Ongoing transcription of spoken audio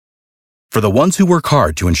For the ones who work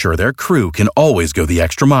hard to ensure their crew can always go the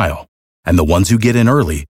extra mile, and the ones who get in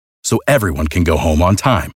early so everyone can go home on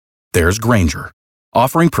time, there's Grainger,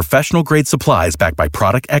 offering professional-grade supplies backed by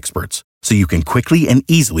product experts so you can quickly and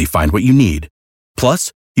easily find what you need.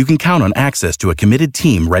 Plus, you can count on access to a committed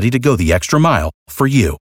team ready to go the extra mile for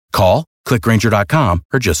you. Call, click Grainger.com,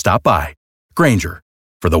 or just stop by. Grainger,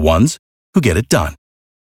 for the ones who get it done.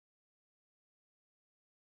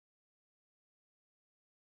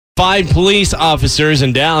 5 police officers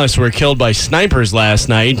in Dallas were killed by snipers last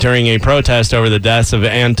night during a protest over the deaths of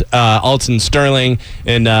Alton Sterling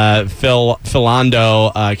and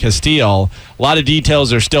Philando Castile. A lot of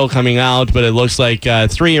details are still coming out, but it looks like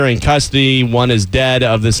 3 are in custody. 1 is dead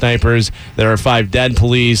of the snipers. There are 5 dead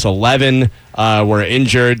police. 11 were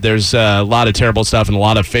injured. There's a lot of terrible stuff and a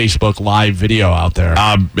lot of Facebook Live video out there.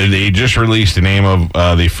 They just released the name of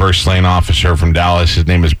the first slain officer from Dallas. His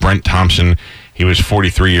name is Brent Thompson. He was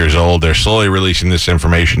 43 years old. They're slowly releasing this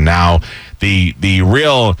information now. The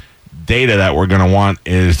real data that we're going to want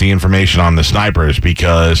is the information on the snipers,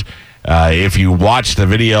 because if you watch the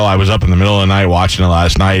video, I was up in the middle of the night watching it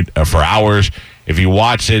last night for hours. If you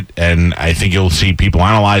watch it, and I think you'll see people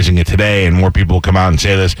analyzing it today, and more people will come out and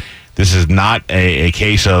say this is not a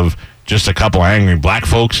case of just a couple of angry black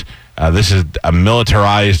folks. This is a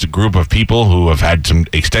militarized group of people who have had some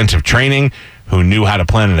extensive training, who knew how to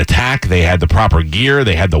plan an attack. They had the proper gear.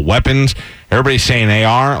 They had the weapons. Everybody's saying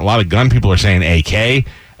AR. A lot of gun people are saying AK.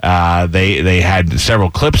 They had several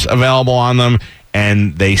clips available on them,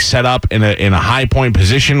 and they set up in a high point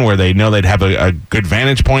position where they know they'd have a good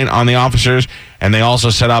vantage point on the officers, and they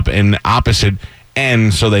also set up in opposite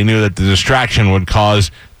ends so they knew that the distraction would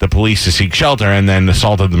cause the police to seek shelter, and then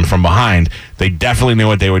assaulted them from behind. They definitely knew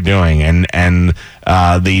what they were doing, and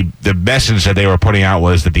the message that they were putting out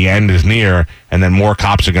was that the end is near, and then more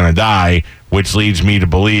cops are going to die, which leads me to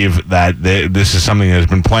believe that this is something that has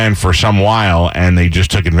been planned for some while, and they just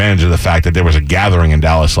took advantage of the fact that there was a gathering in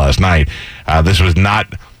Dallas last night. This was not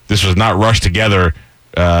rushed together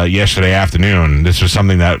yesterday afternoon. This was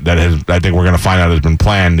something that has, I think we're going to find out, has been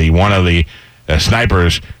planned. One of the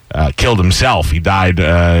snipers killed himself. He died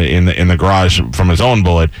in the garage from his own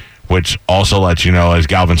bullet, which also lets you know, as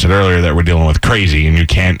Galvin said earlier, that we're dealing with crazy, and you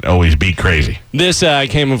can't always beat crazy. This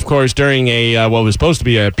came, of course, during what was supposed to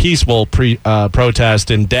be a peaceful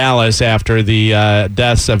protest in Dallas after the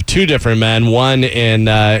deaths of 2 different men, one in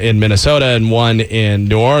Minnesota and one in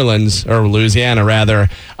New Orleans, or Louisiana, rather.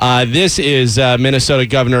 This is Minnesota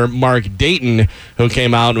Governor Mark Dayton, who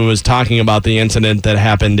came out and was talking about the incident that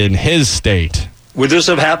happened in his state. Would this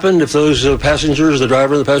have happened if those passengers, the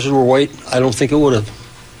driver and the passenger, were white? I don't think it would have.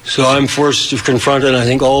 So I'm forced to confront, and I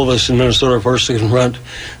think all of us in Minnesota are forced to confront,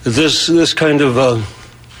 that this kind of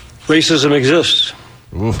racism exists.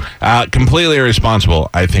 Completely irresponsible,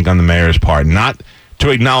 I think, on the mayor's part, not to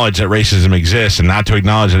acknowledge that racism exists and not to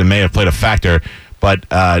acknowledge that it may have played a factor, but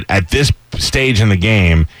at this stage in the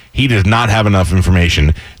game, he does not have enough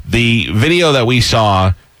information. The video that we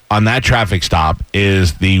saw on that traffic stop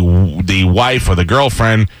is the wife or the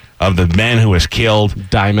girlfriend of the man who was killed.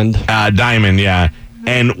 Diamond, yeah.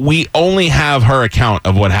 And we only have her account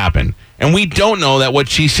of what happened. And we don't know that what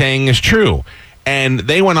she's saying is true. And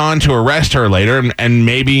they went on to arrest her later, and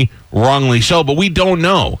maybe wrongly so, but we don't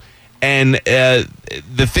know. And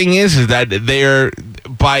the thing is that they're,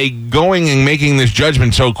 by going and making this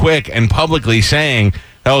judgment so quick and publicly saying,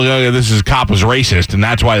 oh, this cop was racist and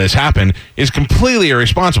that's why this happened, is completely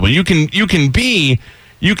irresponsible. You can be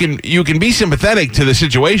sympathetic to the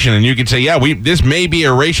situation, and you can say, yeah, this may be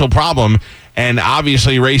a racial problem, and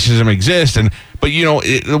obviously racism exists. But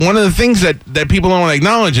one of the things that people don't want to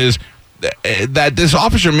acknowledge is that this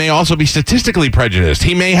officer may also be statistically prejudiced.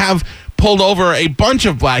 He may have pulled over a bunch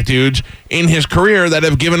of black dudes in his career that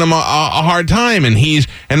have given him a hard time, and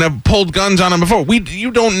have pulled guns on him before.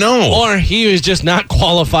 You don't know. Or he was just not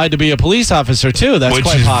qualified to be a police officer too. That's which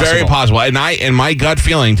quite is possible. Very possible. And my gut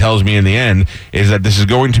feeling tells me in the end is that this is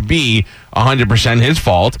going to be 100% his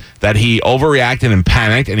fault, that he overreacted and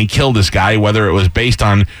panicked and he killed this guy, whether it was based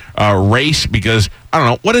on race, because I don't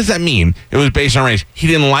know, what does that mean? It was based on race. He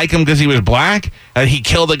didn't like him because he was black, and he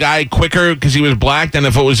killed a guy quicker because he was black than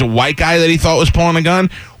if it was a white guy that he thought was pulling a gun?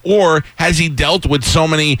 Or has he dealt with so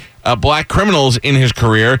many black criminals in his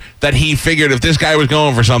career that he figured if this guy was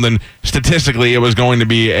going for something, statistically it was going to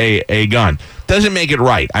be a gun? Doesn't make it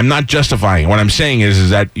right. I'm not justifying it. What I'm saying is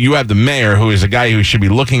that you have the mayor, who is a guy who should be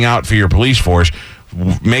looking out for your police force,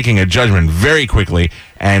 making a judgment very quickly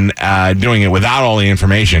and doing it without all the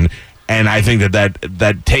information. And I think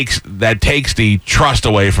that takes the trust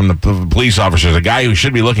away from the police officers. A guy who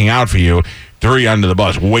should be looking out for you threw you under the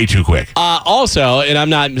bus way too quick. Also, and I'm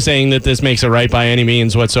not saying that this makes it right by any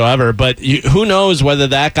means whatsoever, but who knows whether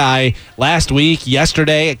that guy last week,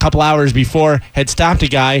 yesterday, a couple hours before, had stopped a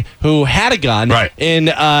guy who had a gun and,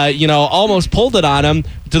 almost pulled it on him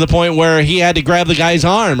to the point where he had to grab the guy's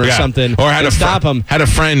arm or something or had to stop him. Had a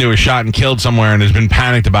friend who was shot and killed somewhere and has been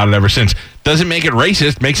panicked about it ever since. Doesn't make it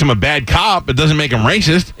racist. Makes him a bad cop, but doesn't make him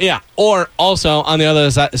racist. Yeah. Or also, on the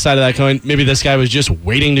other side of that coin, maybe this guy was just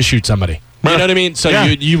waiting to shoot somebody. You know what I mean? So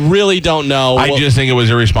you really don't know. I just think it was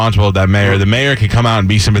irresponsible of that mayor. The mayor could come out and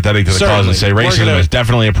be sympathetic to the cause and say racism is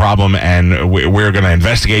definitely a problem, and we're going to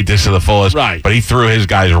investigate this to the fullest. Right. But he threw his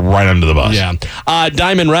guys right under the bus. Yeah.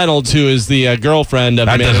 Diamond Reynolds, who is the girlfriend of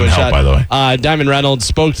the man who was shot. By the way. Diamond Reynolds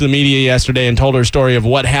spoke to the media yesterday and told her story of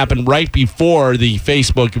what happened right before the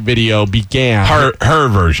Facebook video began. Her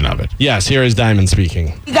version of it. Yes, here is Diamond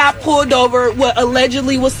speaking. He got pulled over what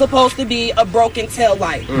allegedly was supposed to be a broken tail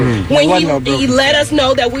light. When he let us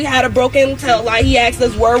know that we had a broken tail light, he asked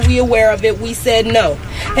us, were we aware of it? We said no.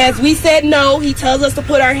 As we said no, he tells us to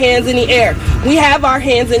put our hands in the air. We have our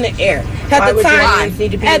hands in the air. At the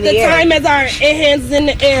time as our hands in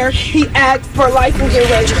the air, he asked for license and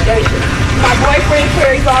registration. My boyfriend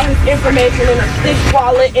carries all his information in a stitch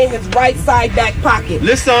wallet in his right side back pocket.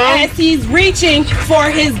 Listen. As he's reaching for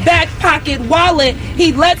his back pocket wallet,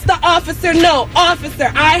 he lets the officer know,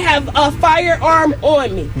 officer, I have a firearm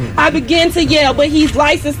on me. I begin to yell, but he's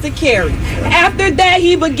licensed to carry. After that,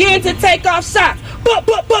 he began to take off shots. But,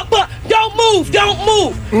 don't move.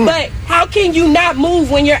 But how can you not move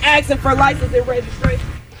when you're asking for license and registration?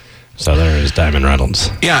 So there is Diamond Reynolds.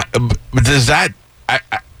 Yeah, but does that...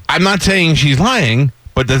 I'm not saying she's lying,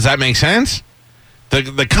 but does that make sense?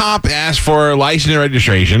 The cop asked for license and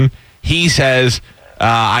registration. He says,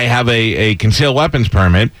 I have a concealed weapons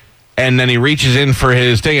permit, and then he reaches in for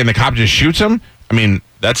his thing, and the cop just shoots him? I mean,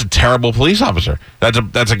 that's a terrible police officer.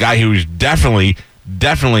 That's a guy who's definitely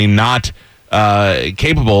not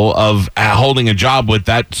capable of holding a job with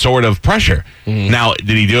that sort of pressure. Now,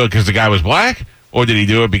 did he do it because the guy was black? Or did he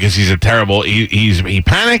do it because he's a terrible? He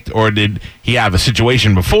panicked, or did he have a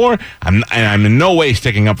situation before? I'm in no way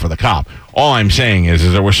sticking up for the cop. All I'm saying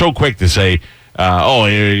is that we're so quick to say,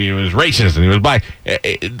 he was racist and he was black.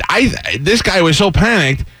 This guy was so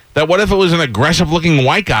panicked that what if it was an aggressive-looking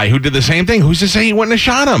white guy who did the same thing? Who's to say he wouldn't have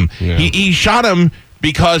shot him? Yeah. He shot him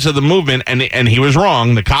because of the movement, and he was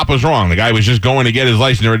wrong. The cop was wrong. The guy was just going to get his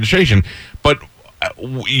license and registration. But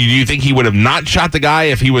do you think he would have not shot the guy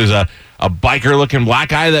if he was a biker-looking black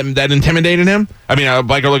guy that intimidated him? I mean, a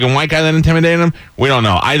biker-looking white guy that intimidated him? We don't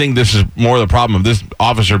know. I think this is more the problem of this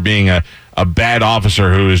officer being a bad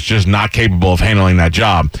officer who is just not capable of handling that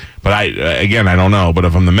job. But I don't know. But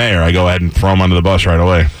if I'm the mayor, I go ahead and throw him under the bus right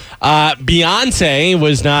away. Beyonce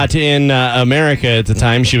was not in America at the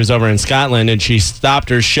time. She was over in Scotland, and she stopped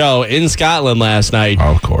her show in Scotland last night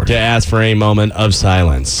to ask for a moment of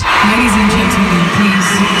silence. Ladies and gentlemen, please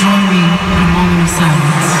join me in a moment of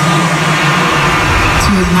silence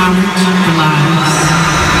to acknowledge the lives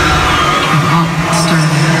of Alton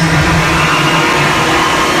Sterling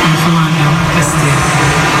and Philando Castile.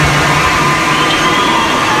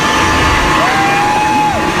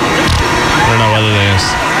 I don't know whether they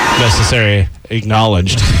necessarily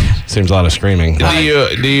acknowledged. Seems a lot of screaming.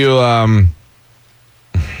 I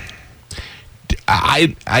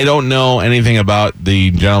don't know anything about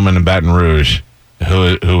the gentleman in Baton Rouge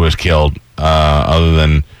who was killed, other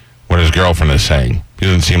than what his girlfriend is saying. He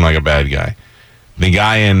doesn't seem like a bad guy. The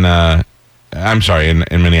guy in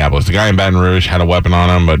Minneapolis, the guy in Baton Rouge had a weapon on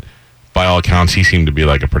him, but by all accounts, he seemed to be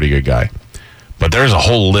like a pretty good guy. But there's a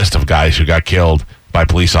whole list of guys who got killed by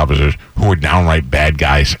police officers who were downright bad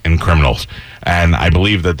guys and criminals. And I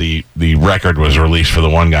believe that the record was released for the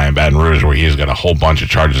one guy in Baton Rouge where he's got a whole bunch of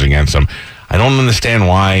charges against him. I don't understand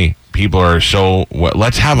why people are so...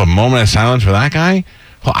 let's have a moment of silence for that guy?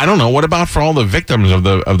 Well, I don't know. What about for all the victims of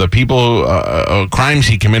the people, crimes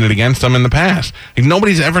he committed against them in the past? Like,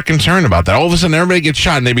 nobody's ever concerned about that. All of a sudden, everybody gets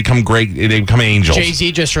shot and they become great. They become angels.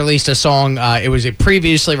 Jay-Z just released a song. It was a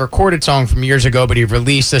previously recorded song from years ago, but he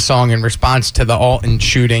released a song in response to the Alton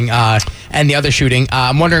shooting and the other shooting.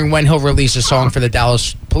 I'm wondering when he'll release a song for the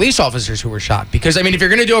Dallas police officers who were shot. Because, I mean, if you're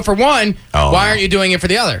going to do it for one, why aren't you doing it for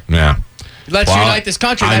the other? Yeah. Let's unite this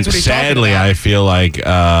country. That's what he's sadly, talking about. I feel like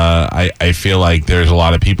I feel like there's a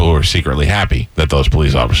lot of people who are secretly happy that those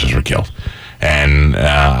police officers were killed,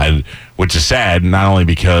 and which is sad. Not only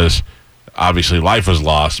because obviously life was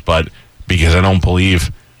lost, but because I don't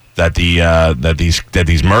believe that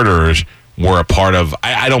these murderers were a part of.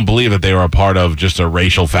 I don't believe that they were a part of just a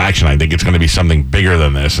racial faction. I think it's going to be something bigger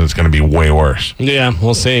than this, and it's going to be way worse. Yeah,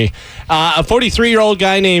 we'll see. A 43-year-old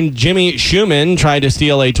guy named Jimmy Schumann tried to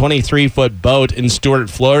steal a 23-foot boat in Stuart,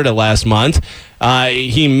 Florida last month.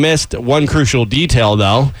 He missed one crucial detail,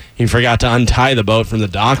 though. He forgot to untie the boat from the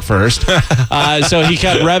dock first. So he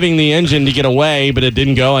kept revving the engine to get away, but it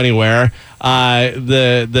didn't go anywhere.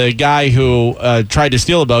 The guy who tried to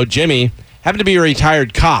steal the boat, Jimmy, happened to be a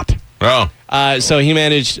retired cop. Oh. So he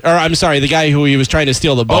managed, or I'm sorry, the guy who he was trying to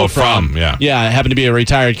steal the boat from. Yeah. Yeah, happened to be a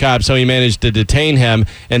retired cop, so he managed to detain him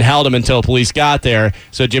and held him until police got there.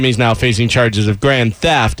 So Jimmy's now facing charges of grand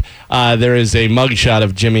theft. There is a mugshot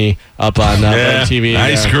of Jimmy up on TV.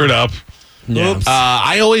 I screwed up. Yeah.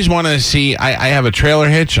 I always want to see, I have a trailer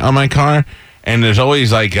hitch on my car, and there's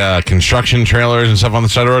always like construction trailers and stuff on the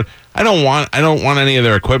side of the road. I don't want any of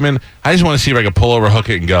their equipment. I just want to see if I can pull over, hook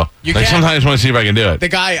it, and go. Sometimes I want to see if I can do it. The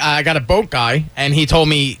guy, I got a boat guy, and he told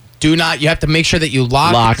me, you have to make sure that you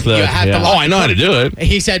lock the. You have to Oh, I know how to do it.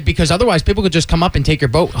 He said, because otherwise people could just come up and take your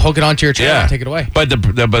boat, hook it onto your trailer, and take it away. But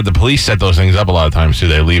the police set those things up a lot of times too.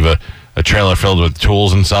 They leave a trailer filled with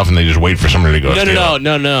tools and stuff, and they just wait for somebody to go.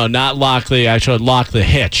 No, not lock the hitch. The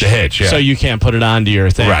hitch, yeah. So you can't put it onto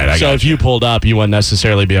your thing. Right. So if you pulled up, you wouldn't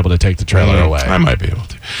necessarily be able to take the trailer away. I might be able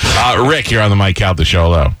to. Rick, you're on the Mike Calta show.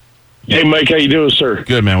 Hello. Hey, Mike, how you doing, sir?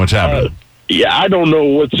 Good, man. What's happening? Yeah, I don't know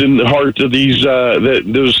what's in the heart of these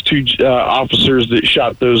those two officers that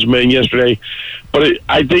shot those men yesterday, but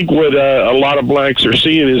I think what a lot of blacks are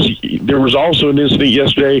seeing is there was also an incident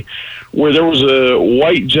yesterday where there was a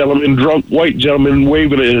drunk white gentleman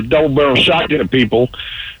waving a double-barrel shotgun at people.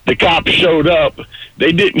 The cops showed up.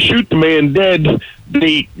 They didn't shoot the man dead.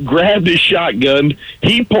 They grabbed his shotgun.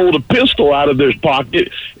 He pulled a pistol out of his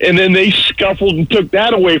pocket, and then they scuffled and took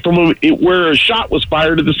that away from him where a shot was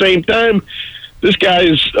fired at the same time. This guy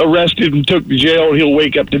is arrested and took to jail, and he'll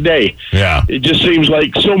wake up today. Yeah. It just seems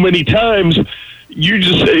like so many times you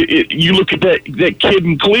look at that kid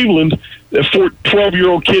in Cleveland, that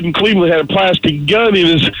 12-year-old kid in Cleveland had a plastic gun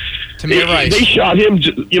in his... They shot him,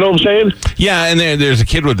 you know what I'm saying? Yeah, and there's a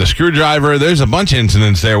kid with a screwdriver. There's a bunch of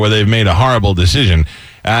incidents there where they've made a horrible decision.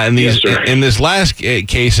 In this last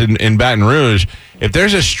case in Baton Rouge, if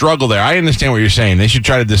there's a struggle there, I understand what you're saying. They should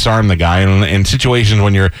try to disarm the guy. And in situations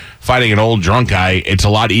when you're fighting an old drunk guy, it's a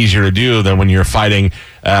lot easier to do than when you're fighting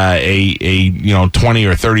a 20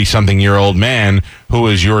 or 30 something year old man who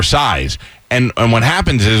is your size. And what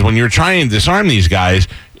happens is when you're trying to disarm these guys,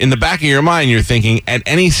 in the back of your mind, you're thinking, at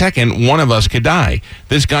any second, one of us could die.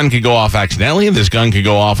 This gun could go off accidentally, this gun could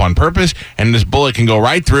go off on purpose, and this bullet can go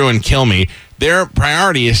right through and kill me. Their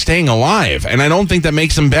priority is staying alive, and I don't think that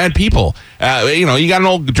makes them bad people. You got an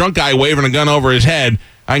old drunk guy waving a gun over his head.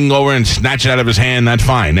 I can go over and snatch it out of his hand, that's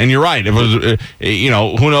fine. And you're right. If it was,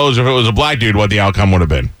 who knows if it was a black dude, what the outcome would have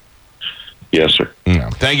been. Yes, sir. Yeah.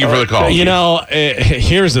 Thank you for the call.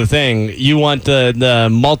 Here's the thing. You want the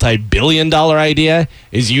multi-billion-dollar idea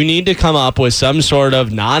is you need to come up with some sort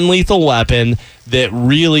of non-lethal weapon that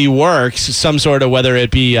really works, some sort of, whether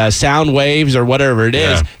it be sound waves or whatever it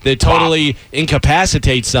is, that totally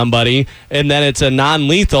incapacitates somebody, and then it's a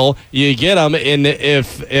non-lethal. You get them, and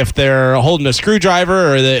if they're holding a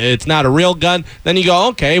screwdriver or it's not a real gun, then you go,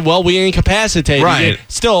 okay, well, we incapacitated. Right. You're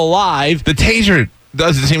still alive. The taser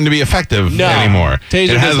doesn't seem to be effective anymore.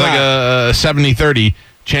 Taser it has like a 70-30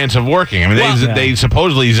 chance of working. I mean, they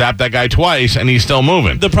supposedly zapped that guy twice, and he's still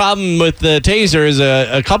moving. The problem with the taser is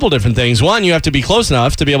a couple different things. One, you have to be close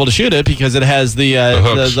enough to be able to shoot it because it has the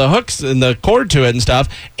hooks and the cord to it and stuff.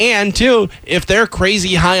 And two, if they're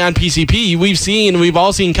crazy high on PCP, we've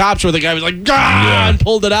all seen cops where the guy was like, and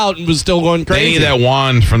pulled it out and was still going crazy. They need that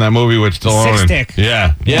wand from that movie with Stallone. Six-stick.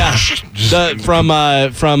 Yeah. From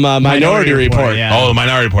Minority Report. Yeah. Oh, the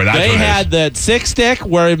Minority Report. That's they had that 6-stick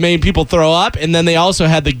where it made people throw up, and then they also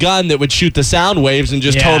had the gun that would shoot the sound waves and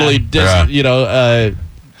just totally, That's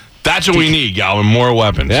what we need, Galvin. More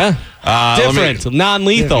weapons. Yeah. Different,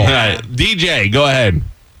 non-lethal. DJ, go ahead.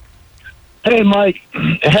 Hey, Mike.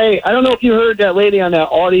 Hey, I don't know if you heard that lady on that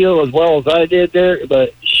audio as well as I did there,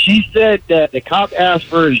 but she said that the cop asked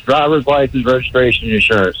for his driver's license, registration, and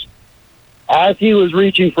insurance. As he was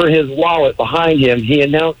reaching for his wallet behind him, he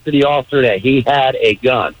announced to the officer that he had a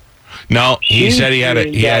gun. No, he said he had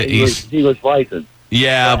a... He was licensed.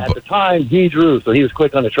 Yeah. At the time, he drew, so he was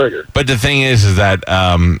quick on the trigger. But the thing is that,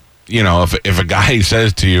 if a guy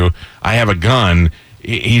says to you, I have a gun,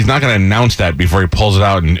 he's not going to announce that before he pulls it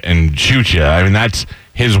out and shoots you. I mean,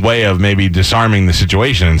 his way of maybe disarming the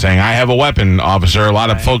situation and saying, I have a weapon, officer. A lot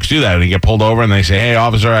of folks do that. They get pulled over and they say, hey,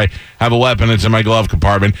 officer, I have a weapon. It's in my glove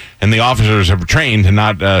compartment. And the officers are trained to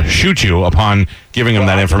not shoot you upon giving them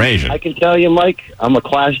that information. I can tell you, Mike, I'm a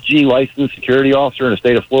Class G licensed security officer in the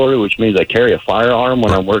state of Florida, which means I carry a firearm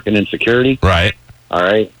when I'm working in security. Right. All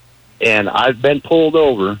right. And I've been pulled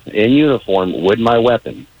over in uniform with my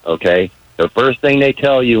weapon, okay? The first thing they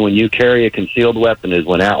tell you when you carry a concealed weapon is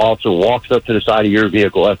when that officer walks up to the side of your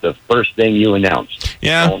vehicle, that's the first thing you announce.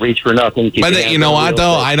 Yeah. Don't reach for nothing. But you know what,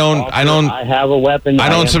 though? I have a weapon. I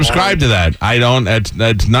don't subscribe to that. I don't.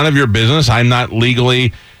 That's none of your business. I'm not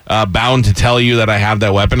legally bound to tell you that I have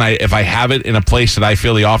that weapon. If I have it in a place that I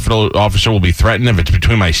feel the officer will be threatened, if it's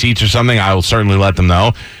between my seats or something, I will certainly let them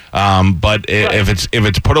know. But if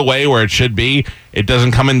it's put away where it should be, it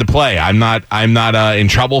doesn't come into play. I'm not in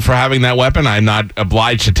trouble for having that weapon. I'm not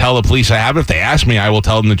obliged to tell the police I have it. If they ask me, I will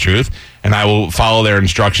tell them the truth, and I will follow their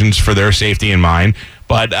instructions for their safety and mine.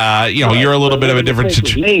 But you're a little bit of a different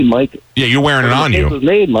situation. Mike. Yeah, you're wearing it on you. Was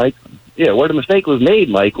made, Mike. Yeah, where the mistake was made,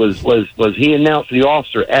 Mike, was he announced to the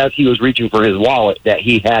officer as he was reaching for his wallet that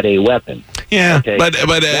he had a weapon. Yeah, okay. but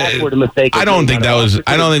that's where the mistake. I don't think that was.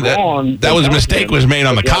 I don't think that was a mistake was made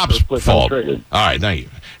on the cop's fault. All right, thank you.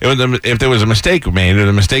 If there was a mistake made,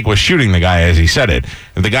 the mistake was shooting the guy as he said it.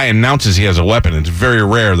 If the guy announces he has a weapon, it's very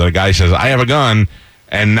rare that a guy says, "I have a gun,"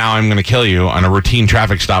 and now I'm going to kill you on a routine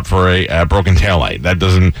traffic stop for a broken taillight. That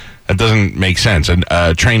doesn't make sense.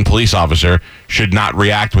 A trained police officer should not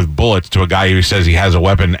react with bullets to a guy who says he has a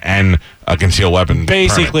weapon and a concealed weapon.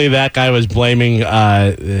 Basically, that guy was blaming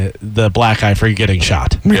the black guy for getting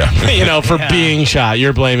shot. Yeah. For being shot.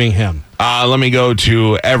 You're blaming him. Let me go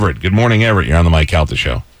to Everett. Good morning, Everett. You're on the Mike Calta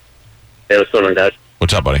Show. Hey, what's going on, guys?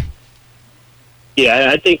 What's up, buddy?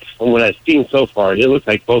 Yeah, I think from what I've seen so far, it looks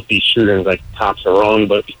like both these shootings, like cops are wrong,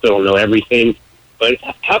 but we still don't know everything. But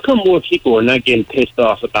how come more people are not getting pissed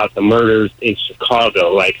off about the murders in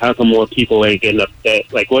Chicago? Like, how come more people ain't getting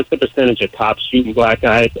upset? Like, what's the percentage of cops shooting black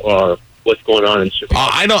guys, or what's going on in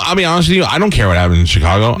Chicago? I'll be honest with you. I don't care what happens in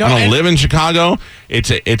Chicago. I don't live in Chicago.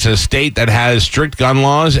 It's a state that has strict gun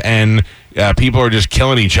laws, and people are just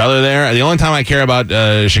killing each other there. The only time I care about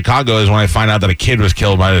Chicago is when I find out that a kid was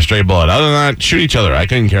killed by a stray bullet. Other than that, shoot each other. I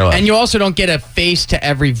couldn't care less. And you also don't get a face to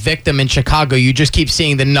every victim in Chicago. You just keep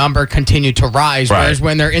seeing the number continue to rise. Right. Whereas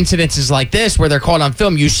when there are incidences like this, where they're caught on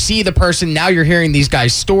film, you see the person. Now you're hearing these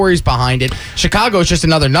guys' stories behind it. Chicago is just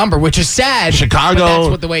another number, which is sad. Chicago, but that's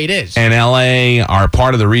what the way it is. And L.A. are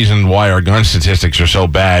part of the reason why our gun statistics are so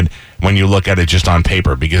bad when you look at it just on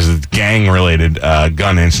paper, because it's gang-related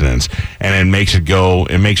gun incidents, and it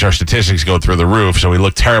makes our statistics go through the roof, so we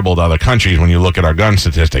look terrible to other countries when you look at our gun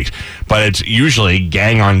statistics. But it's usually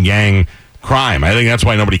gang-on-gang crime. I think that's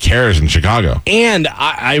why nobody cares in Chicago. And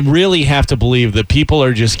I really have to believe that people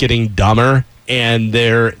are just getting dumber, and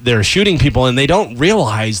they're shooting people, and they don't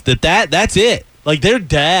realize that's it. Like, they're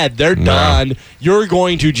dead. They're done. You're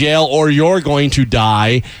going to jail, or you're going to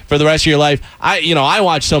die for the rest of your life. I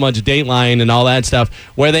watch so much Dateline and all that stuff,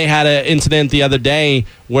 where they had an incident the other day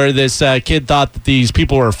where this kid thought that these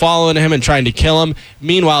people were following him and trying to kill him.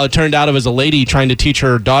 Meanwhile, it turned out it was a lady trying to teach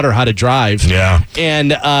her daughter how to drive. Yeah. And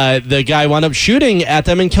the guy wound up shooting at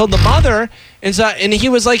them and killed the mother. And he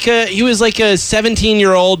was like a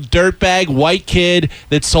 17-year-old dirtbag white kid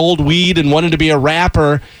that sold weed and wanted to be a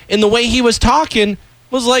rapper. And the way he was talking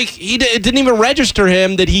was like it didn't even register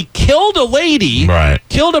him that he killed a lady,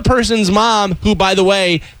 killed a person's mom, who, by the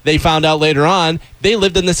way, they found out later on, they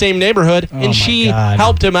lived in the same neighborhood, and she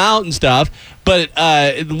helped him out and stuff. But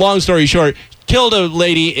long story short, killed a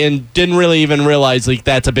lady and didn't really even realize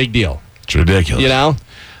that's a big deal. It's ridiculous. You know?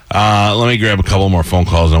 Let me grab a couple more phone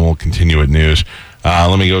calls, and we'll continue with news.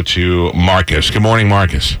 Let me go to Marcus. Good morning,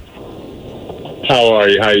 Marcus. How are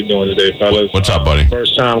you? How you doing today, fellas? What's up, buddy?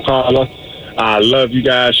 First time caller. I love you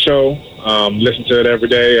guys' show. Listen to it every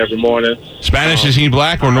day, every morning. Spanish, is he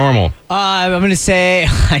black or normal? I'm going to say,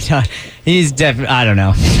 he's definitely, I don't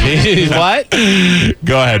know. What?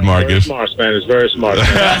 Go ahead, Marcus. Very smart Spanish, very smart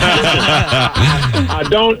Spanish.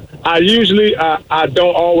 I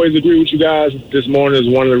don't always agree with you guys. This morning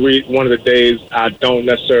is one of the days I don't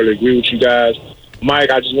necessarily agree with you guys. Mike,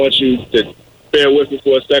 I just want you to bear with me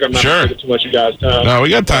for a second. I'm not going to take too much of you guys' time. No, we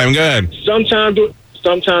got time. Go ahead.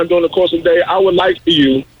 Sometime during the course of the day, I would like for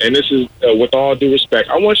you, and this is with all due respect,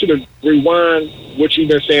 I want you to rewind what you've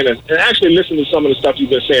been saying and actually listen to some of the stuff you've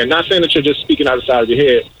been saying. Not saying that you're just speaking out of the side of your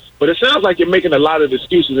head, but it sounds like you're making a lot of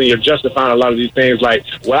excuses and you're justifying a lot of these things like,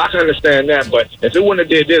 well, I can understand that, but if it wouldn't have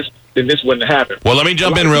did this, then this wouldn't happen. Well, let me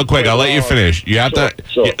jump in real quick. I'll let you finish. You have to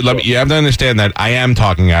you have to understand that I am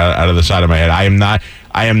talking out of the side of my head. I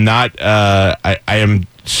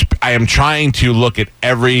am trying to look at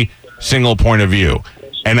every single point of view.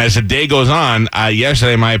 And as the day goes on,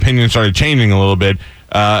 yesterday my opinion started changing a little bit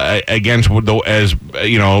against as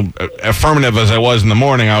affirmative as I was in the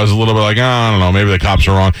morning. I was a little bit like, I don't know, maybe the cops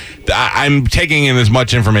are wrong. I'm taking in as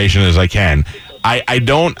much information as I can.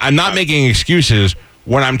 I'm not making excuses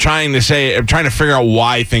when I'm trying to figure out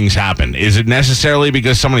why things happen. Is it necessarily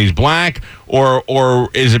because somebody's black, or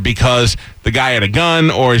is it because the guy had a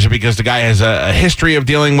gun, or is it because the guy has a history of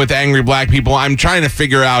dealing with angry black people? I'm trying to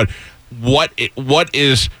figure out what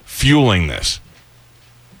is fueling this.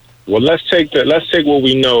 Well, let's take what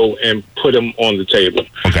we know and put them on the table.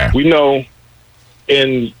 Okay. We know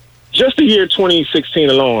in just the year 2016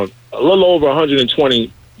 alone, a little over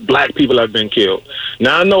 120 black people have been killed.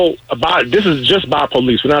 Now, I know this is just by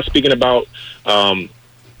police. We're not speaking about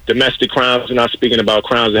domestic crimes. We're not speaking about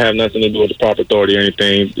crimes that have nothing to do with the proper authority or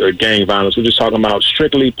anything, or gang violence. We're just talking about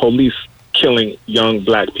strictly police killing young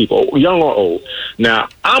black people, young or old. Now,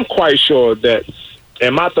 I'm quite sure that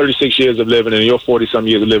in my 36 years of living and your 40-some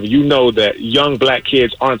years of living, you know that young black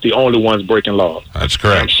kids aren't the only ones breaking laws. That's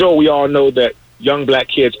correct. I'm sure we all know that young black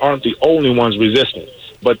kids aren't the only ones resisting.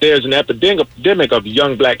 But there's an epidemic of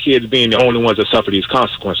young black kids being the only ones that suffer these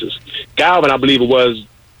consequences. Galvin, I believe it was,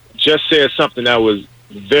 just said something that was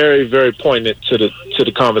very, very poignant to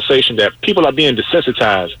the conversation, that people are being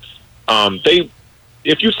desensitized.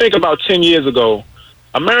 If you think about 10 years ago,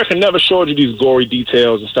 America never showed you these gory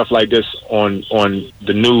details and stuff like this on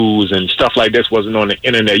the news, and stuff like this wasn't on the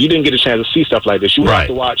internet. You didn't get a chance to see stuff like this. You would have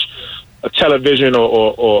to watch a television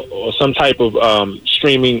or some type of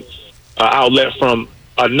streaming outlet from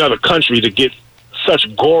another country to get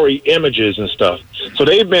such gory images and stuff. So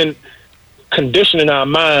they've been conditioning our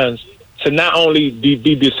minds to not only be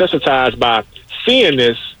desensitized by seeing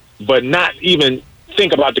this, but not even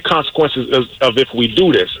think about the consequences of if we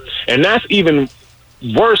do this. And that's even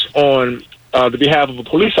worse on the behalf of a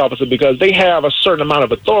police officer, because they have a certain amount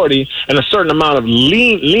of authority and a certain amount of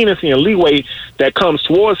leniency and leeway that comes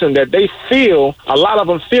towards them, that they feel, a lot of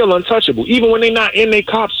them feel untouchable, even when they're not in their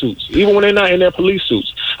cop suits, even when they're not in their police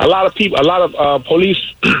suits. A lot of police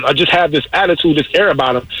just have this attitude, this air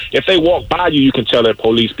about them. If they walk by you, you can tell they're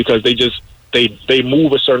police, because they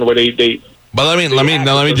move a certain way. But let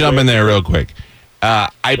me jump in there real quick. I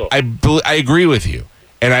agree with you,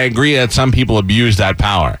 and I agree that some people abuse that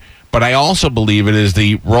power. But I also believe it is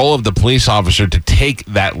the role of the police officer to take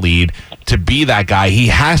that lead, to be that guy. He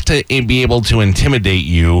has to be able to intimidate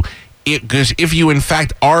you, because if you in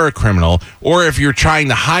fact are a criminal, or if you're trying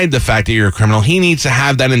to hide the fact that you're a criminal, he needs to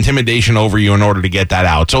have that intimidation over you in order to get that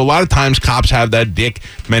out. So a lot of times cops have that dick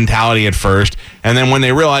mentality at first, and then when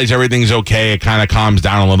they realize everything's okay, it kind of calms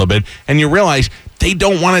down a little bit, and you realize they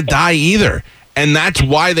don't want to die either. And that's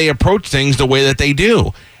why they approach things the way that they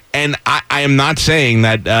do. And I am not saying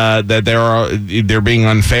that they're being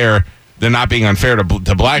unfair. They're not being unfair to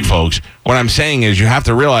black folks. What I'm saying is you have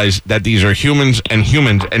to realize that these are humans, and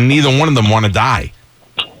neither one of them want to die.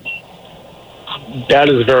 That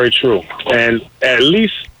is very true. And at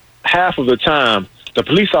least half of the time, the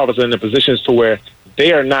police officers are in the positions to where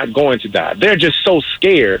they are not going to die. They're just so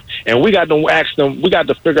scared. And we got to ask them, we got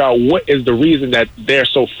to figure out what is the reason that they're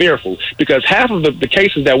so fearful. Because half of the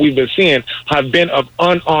cases that we've been seeing have been of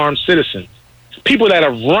unarmed citizens. People that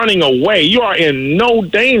are running away. You are in no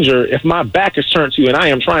danger if my back is turned to you and I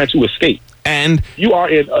am trying to escape. And you are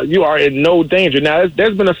in no danger. Now,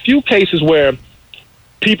 there's been a few cases where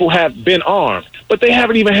people have been armed, but they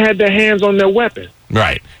haven't even had their hands on their weapon.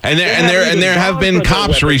 Right, and there have been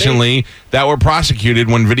cops recently that were prosecuted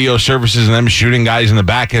when video surfaces and them shooting guys in the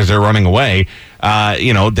back as they're running away.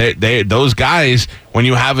 Those guys, when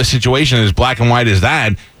you have a situation as black and white as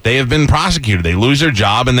that, they have been prosecuted. They lose their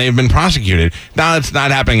job and they have been prosecuted. Now, it's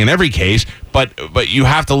not happening in every case, but you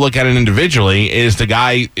have to look at it individually. Is the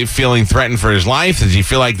guy feeling threatened for his life? Does he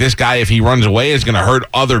feel like this guy, if he runs away, is going to hurt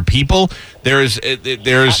other people? Go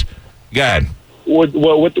ahead. With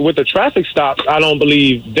the traffic stops, I don't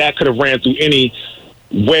believe that could have ran through any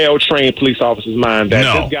well-trained police officer's mind that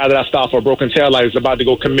this guy that I stopped for a broken taillight is about to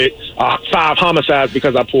go commit 5 homicides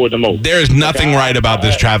because I pulled them over. There's nothing right about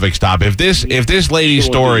this traffic stop. If this lady's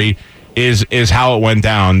story is how it went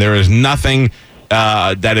down, there is nothing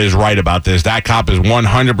that is right about this. That cop is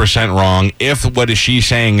 100% wrong. If what she's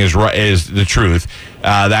saying is the truth,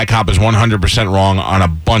 that cop is 100% wrong on a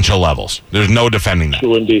bunch of levels. There's no defending that.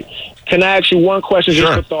 True indeed. Can I ask you one question,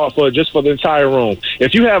 Sure. just for the entire room?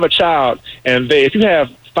 If you have a child if you have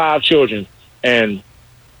 5 children and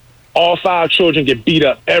all 5 children get beat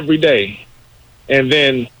up every day, and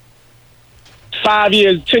then 5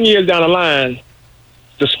 years, 10 years down the line,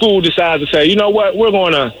 the school decides to say, you know what, we're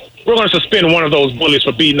going to suspend one of those bullies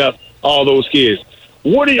for beating up all those kids.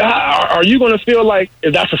 Are you going to feel like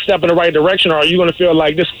that's a step in the right direction, or are you going to feel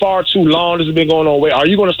like this far too long? This has been going on. Are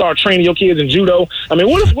you going to start training your kids in judo? I mean,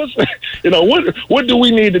 what do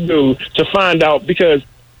we need to do to find out? Because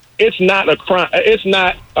it's not a crime. It's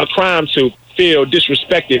not a crime to feel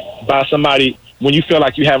disrespected by somebody when you feel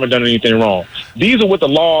like you haven't done anything wrong. These are what the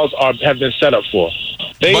laws have been set up for.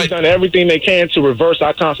 They've done everything they can to reverse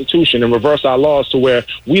our Constitution and reverse our laws to where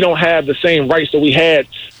we don't have the same rights that we had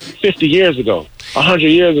 50 years ago, 100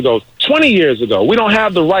 years ago, 20 years ago. We don't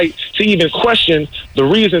have the right to even question the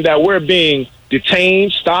reason that we're being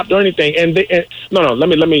detained, stopped, or anything.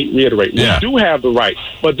 Let me reiterate. We do have the right,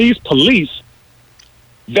 but these police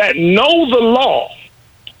that know the law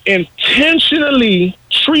intentionally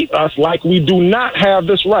treat us like we do not have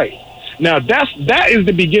this right. Now, that is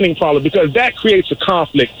the beginning problem, because that creates a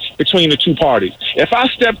conflict between the two parties. If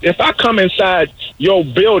I come inside your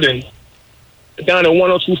building down at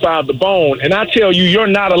 1025 The Bone, and I tell you you're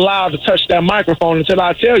not allowed to touch that microphone until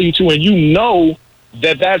I tell you to, and you know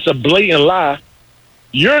that that's a blatant lie,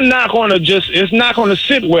 you're not going to it's not going to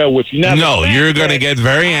sit well with you. Now, no, you're going to get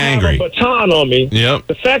very angry. I have a baton on me. Yep.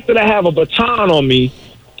 The fact that I have a baton on me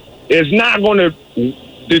is not going to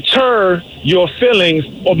deter your feelings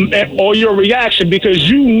or your reaction, because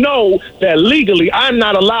you know that legally I'm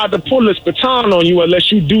not allowed to pull this baton on you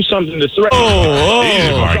unless you do something to threaten me.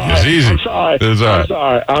 Easy, Marcus, easy.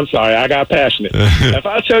 I'm sorry. I got passionate. If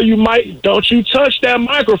I tell you, Mike, don't you touch that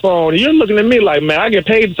microphone, you're looking at me like, man, I get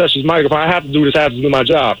paid to touch this microphone. I have to do this. I have to do my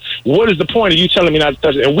job. What is the point of you telling me not to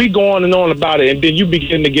touch it? And we go on and on about it, and then you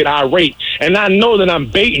begin to get irate. And I know that I'm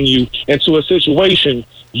baiting you into a situation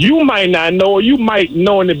you might not know, or you might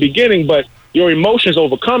know in the beginning, but your emotions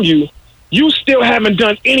overcome you. You still haven't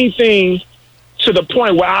done anything to the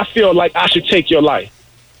point where I feel like I should take your life.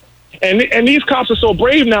 And these cops are so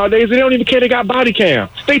brave nowadays, they don't even care they got body cam.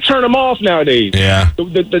 They turn them off nowadays. Yeah.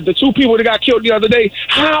 The 2 people that got killed the other day,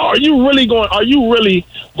 are you really going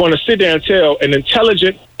to sit there and tell an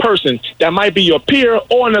intelligent person that might be your peer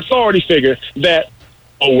or an authority figure that,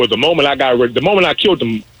 the moment I killed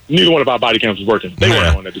them, neither one of our body cams was working. They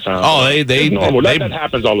weren't on at the time. Oh, that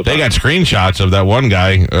happens all the time. They got screenshots of that one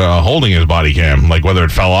guy holding his body cam, like whether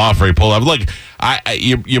it fell off or he pulled up. Look,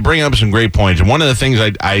 you bring up some great points, and one of the things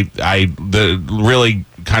I really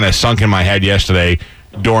kind of sunk in my head yesterday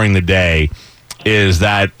during the day is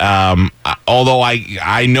that although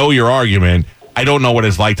I know your argument, I don't know what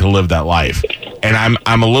it's like to live that life, and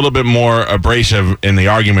I'm a little bit more abrasive in the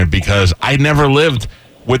argument because I never lived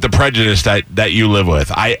with the prejudice that you live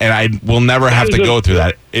with. I will never have to go through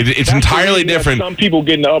that. It's entirely different. Some people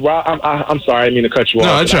get in the uproar. I'm sorry, I didn't mean to cut you off.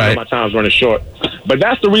 No, that's right. My time's running short. But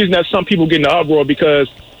that's the reason that some people get in the uproar, because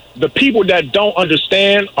the people that don't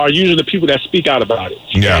understand are usually the people that speak out about it.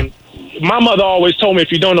 Yeah. And my mother always told me,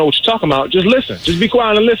 if you don't know what you're talking about, just listen. Just be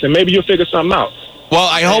quiet and listen. Maybe you'll figure something out.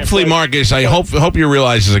 Well, Marcus, I hope you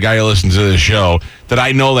realize as a guy who listens to this show that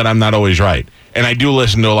I know that I'm not always right. And I do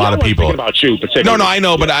listen to a lot of people. Thinking about you, particularly. No, I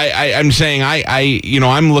know, but I'm saying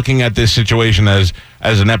I'm looking at this situation as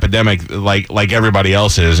an epidemic, like everybody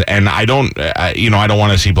else is, and I don't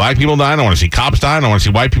want to see black people die. I don't want to see cops die. I don't want to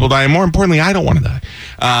see white people die. And more importantly, I don't want to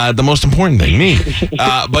die. The most important thing, me.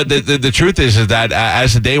 But the truth is that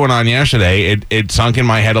as the day went on yesterday, it sunk in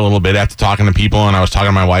my head a little bit after talking to people, and I was talking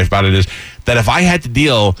to my wife about it. Is that if I had to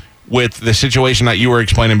deal with the situation that you were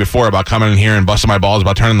explaining before about coming in here and busting my balls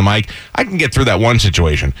about turning the mic, I can get through that one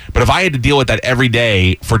situation. But if I had to deal with that every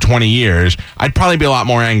day for 20 years, I'd probably be a lot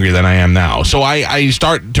more angry than I am now. So I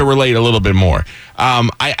start to relate a little bit more.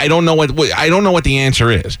 I don't know what the answer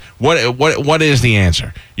is. What is the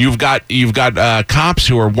answer? You've got cops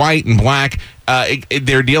who are white and black.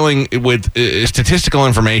 They're dealing with statistical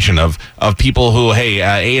information of people who, 8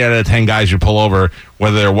 out of 10 guys you pull over,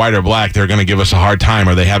 whether they're white or black, they're going to give us a hard time,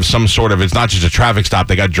 or they have some sort of, it's not just a traffic stop,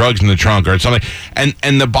 they got drugs in the trunk or something.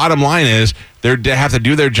 And the bottom line is they have to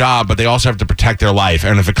do their job, but they also have to protect their life.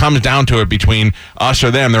 And if it comes down to it between us or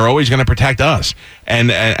them, they're always going to protect us.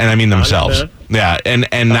 And I mean themselves. Yeah, and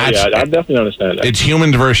that's... Yeah, I definitely understand that. It's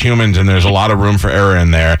humans versus humans, and there's a lot of room for error in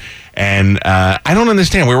there. And I don't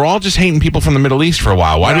understand. We were all just hating people from the Middle East for a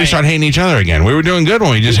while. Why did we start hating each other again? We were doing good when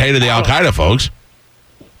we just hated the Al-Qaeda folks.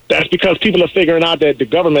 That's because people are figuring out that the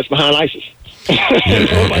government's behind ISIS. We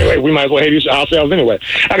might as well hate ourselves anyway.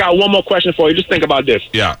 I got one more question for you. Just think about this.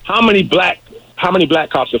 Yeah. How many black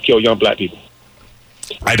cops have killed young black people?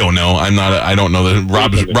 I don't know. I don't know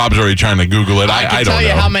that. Rob's already trying to Google it. I don't know. I can tell you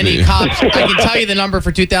how many cops. I can tell you the number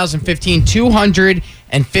for 2015.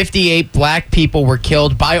 258 black people were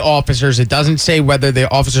killed by officers. It doesn't say whether the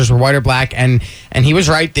officers were white or black. And he was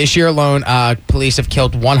right. This year alone, police have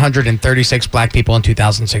killed 136 black people in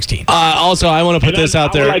 2016. Also, I want to put this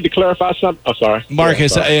out there. I would like to clarify something. Oh, sorry.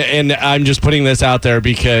 Marcus, and I'm just putting this out there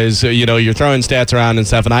because, you're throwing stats around and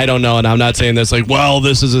stuff, and I don't know, and I'm not saying this like, well,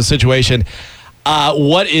 this is a situation.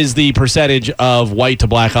 What is the percentage of white to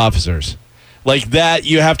black officers? Like that,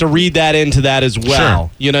 you have to read that into that as well.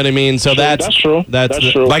 Sure. You know what I mean? So that's true. That's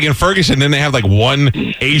true. Like in Ferguson, didn't they have like one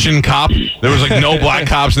Asian cop? There was like no black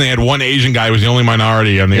cops, and they had one Asian guy who was the only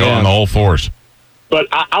minority on the whole force. But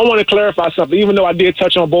I want to clarify something. Even though I did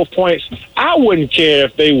touch on both points, I wouldn't care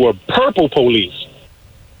if they were purple police.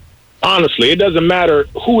 Honestly, it doesn't matter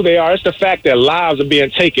who they are. It's the fact that lives are being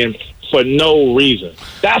taken for no reason.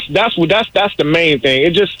 That's the main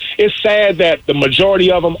thing. It's sad that the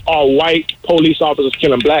majority of them are white police officers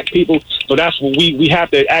killing black people. So that's what we have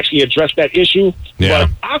to actually address that issue. Yeah.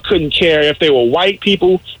 But I couldn't care if they were white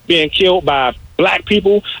people being killed by black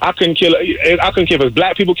people. I couldn't care if it's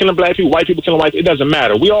black people killing black people, white people killing white people. It doesn't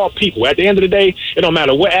matter. We all people. At the end of the day, it don't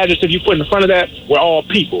matter what adjective you put in front of that. We're all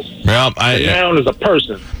people. Well, the noun is a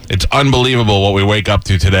person. It's unbelievable what we wake up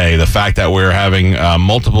to today. The fact that we're having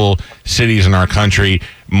multiple cities in our country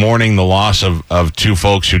mourning the loss of two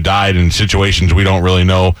folks who died in situations we don't really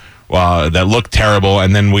know that look terrible.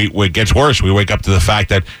 And then it gets worse. We wake up to the fact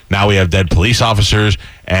that now we have dead police officers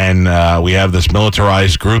and we have this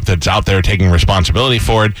militarized group that's out there taking responsibility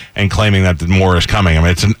for it and claiming that more is coming. I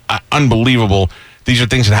mean, it's an unbelievable. These are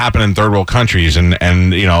things that happen in third world countries, and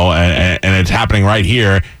it's happening right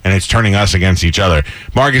here, and it's turning us against each other.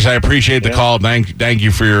 Marcus, I appreciate the call. Thank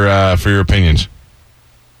you for your opinions.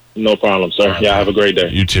 No problem, sir. Yeah, have a great day.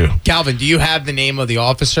 You too. Calvin, do you have the name of the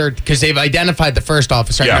officer? Because they've identified the first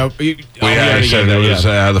officer. Yeah. I said it was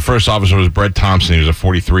the first officer was Brett Thompson. He was a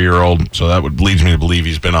 43-year-old, so that leads me to believe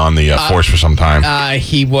he's been on the force for some time.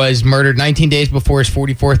 He was murdered 19 days before his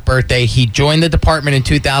 44th birthday. He joined the department in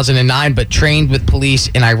 2009, but trained with police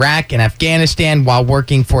in Iraq and Afghanistan while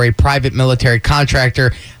working for a private military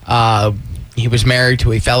contractor. He was married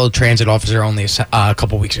to a fellow transit officer only a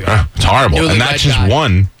couple weeks ago. It's horrible. And that's just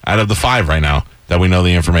one out of the 5 right now that we know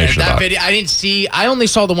the information about. Video, I only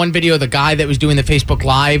saw the one video of the guy that was doing the Facebook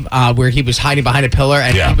Live where he was hiding behind a pillar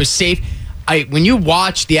and he was safe. When you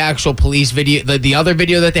watch the actual police video, the other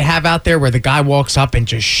video that they have out there where the guy walks up and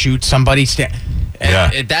just shoots somebody,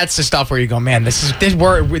 that's the stuff where you go, man, this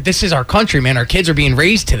is our country, man. Our kids are being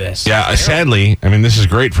raised to this. Yeah, sadly, I mean, this is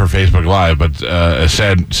great for Facebook Live, but a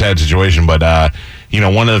sad situation. But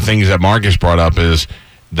one of the things that Marcus brought up is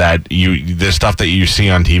that this stuff that you see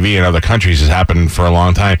on TV in other countries has happened for a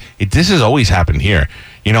long time. This has always happened here.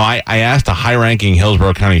 I asked a high-ranking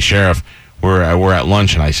Hillsborough County sheriff. We're at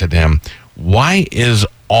lunch, and I said to him, why is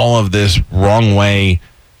all of this wrong way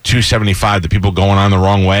 275, the people going on the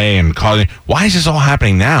wrong way and causing, why is this all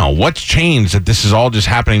happening now? What's changed that this is all just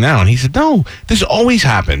happening now? And he said, no, this always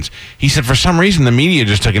happens. He said, for some reason, the media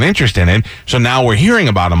just took an interest in it, so now we're hearing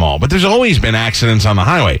about them all. But there's always been accidents on the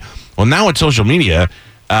highway. Well, now with social media,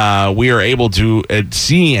 we are able to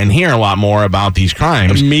see and hear a lot more about these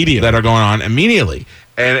crimes that are going on immediately.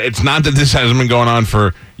 And it's not that this hasn't been going on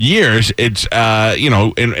for years. It's,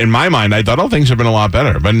 in my mind, I thought, things have been a lot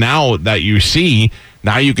better. But now that you see,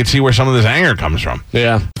 now you can see where some of this anger comes from.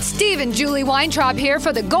 Yeah. Steve and Julie Weintraub here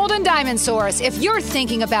for the Golden Diamond Source. If you're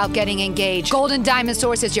thinking about getting engaged, Golden Diamond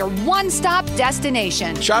Source is your one-stop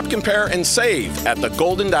destination. Shop, compare, and save at the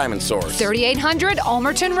Golden Diamond Source. 3800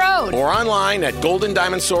 Almerton Road. Or online at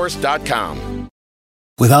goldendiamondsource.com.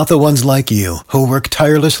 Without the ones like you, who work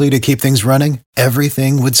tirelessly to keep things running,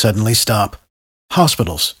 everything would suddenly stop.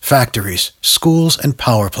 Hospitals, factories, schools, and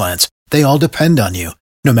power plants, they all depend on you.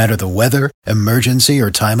 No matter the weather, emergency,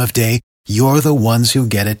 or time of day, you're the ones who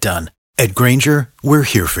get it done. At Grainger, we're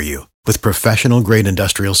here for you with professional-grade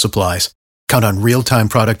industrial supplies. Count on real-time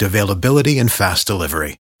product availability and fast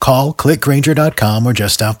delivery. Call, click Grainger.com, or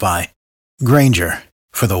just stop by. Grainger,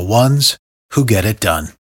 for the ones who get it done.